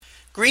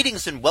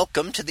Greetings and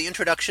welcome to the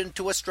introduction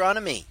to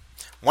astronomy.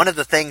 One of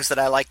the things that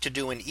I like to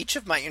do in each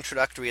of my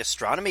introductory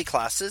astronomy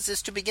classes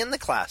is to begin the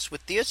class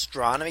with the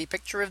astronomy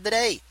picture of the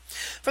day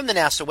from the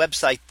NASA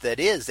website, that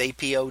is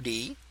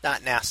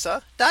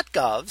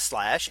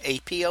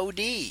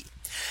apod.nasa.gov/apod.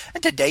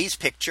 And today's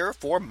picture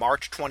for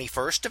March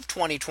 21st of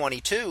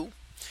 2022.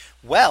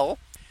 Well,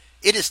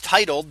 it is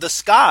titled "The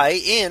Sky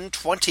in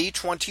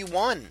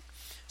 2021."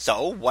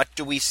 So what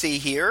do we see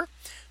here?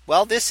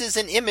 Well, this is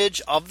an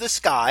image of the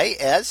sky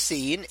as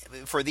seen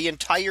for the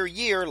entire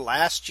year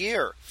last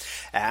year.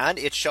 And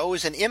it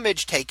shows an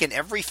image taken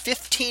every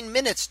 15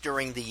 minutes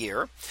during the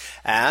year.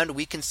 And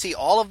we can see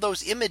all of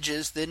those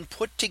images then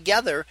put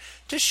together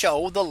to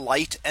show the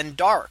light and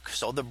dark.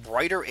 So the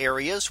brighter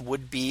areas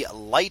would be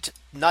light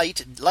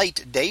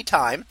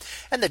daytime,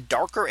 and the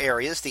darker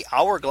areas, the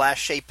hourglass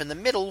shape in the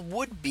middle,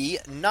 would be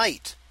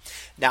night.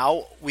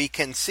 Now we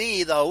can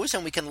see those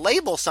and we can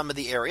label some of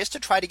the areas to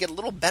try to get a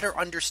little better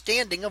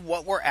understanding of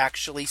what we're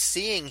actually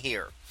seeing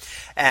here.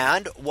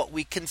 And what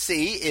we can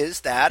see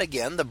is that,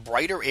 again, the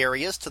brighter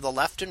areas to the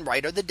left and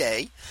right are the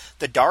day,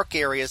 the dark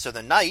areas are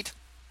the night.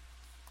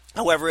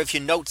 However, if you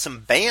note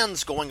some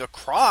bands going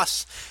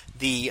across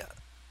the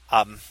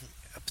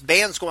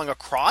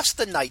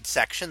night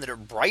section that are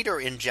brighter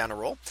in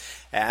general.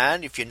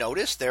 And if you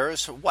notice,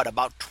 there's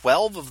about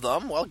 12 of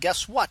them. Well,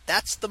 guess what?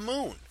 That's the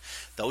moon.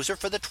 Those are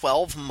for the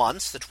 12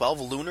 months, the 12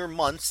 lunar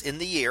months in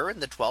the year,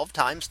 and the 12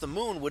 times the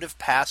moon would have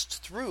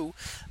passed through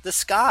the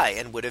sky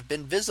and would have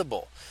been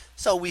visible.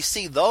 So we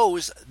see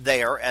those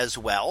there as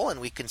well,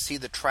 and we can see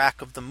the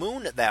track of the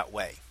moon that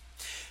way.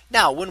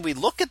 Now, when we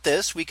look at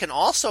this, we can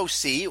also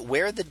see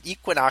where the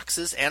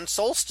equinoxes and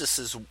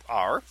solstices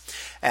are.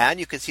 And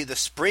you can see the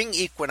spring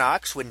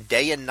equinox when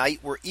day and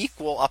night were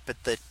equal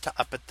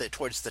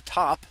towards the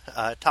top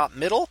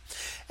middle.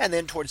 And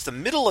then towards the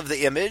middle of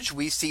the image,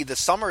 we see the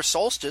summer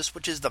solstice,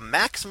 which is the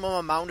maximum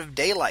amount of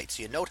daylight.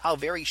 So you note how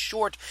very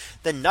short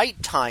the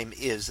nighttime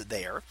is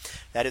there,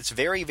 that it's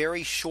very,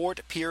 very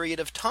short period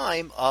of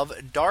time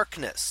of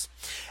darkness.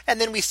 And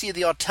then we see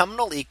the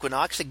autumnal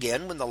equinox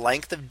again when the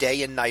length of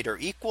day and night are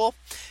equal.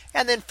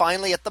 And then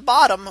finally at the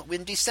bottom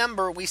in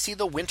December, we see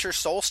the winter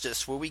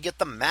solstice where we get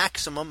the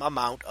maximum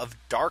amount of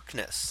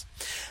darkness.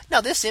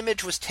 Now this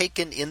image was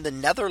taken in the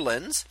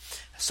Netherlands,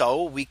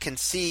 so we can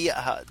see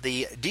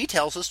the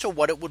details as to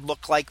what it would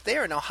look like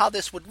there. Now how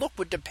this would look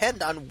would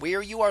depend on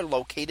where you are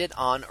located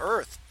on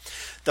Earth.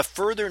 The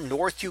further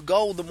north you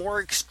go, the more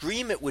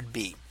extreme it would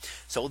be.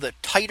 So the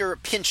tighter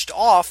pinched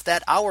off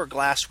that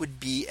hourglass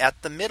would be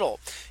at the middle.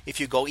 If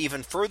you go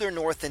even further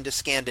north into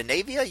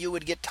Scandinavia, you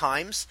would get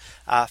times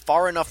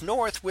far enough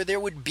north where there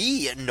would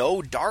be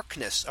no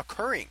darkness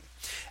occurring.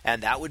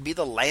 And that would be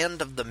the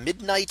land of the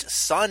midnight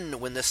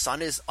sun, when the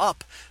sun is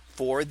up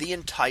for the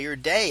entire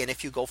day. And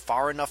if you go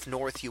far enough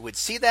north, you would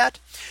see that.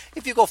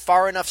 If you go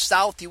far enough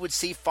south, you would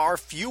see far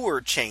fewer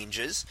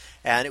changes,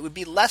 and it would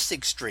be less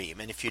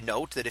extreme. And if you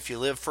note that if you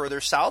live further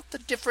south, the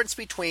difference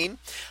between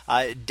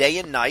day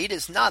and night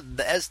is not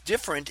as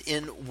different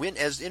in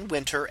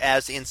winter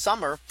as in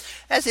summer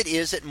as it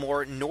is at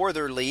more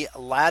northerly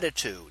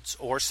latitudes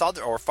or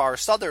far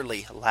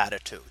southerly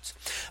latitudes.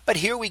 But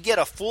here we get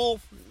a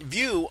full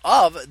view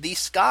of the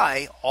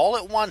sky all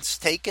at once,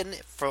 taken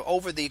for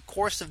over the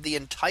course of the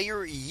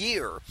entire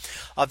year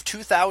of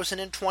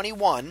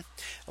 2021,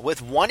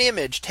 with one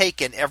image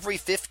taken every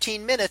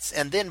 15 minutes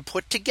and then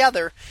put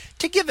together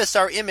to give us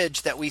our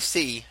image that we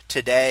see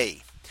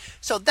today.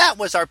 So that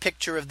was our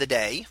picture of the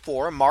day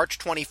for March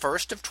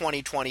 21st of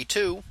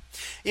 2022.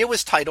 It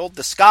was titled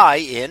 "The Sky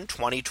in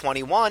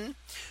 2021."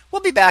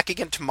 We'll be back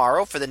again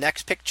tomorrow for the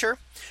next picture,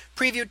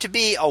 previewed to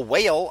be a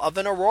whale of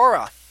an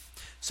aurora.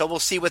 So we'll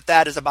see what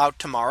that is about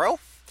tomorrow.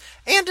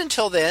 And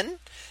until then,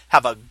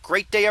 have a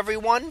great day,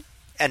 everyone,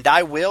 and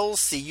I will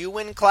see you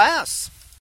in class.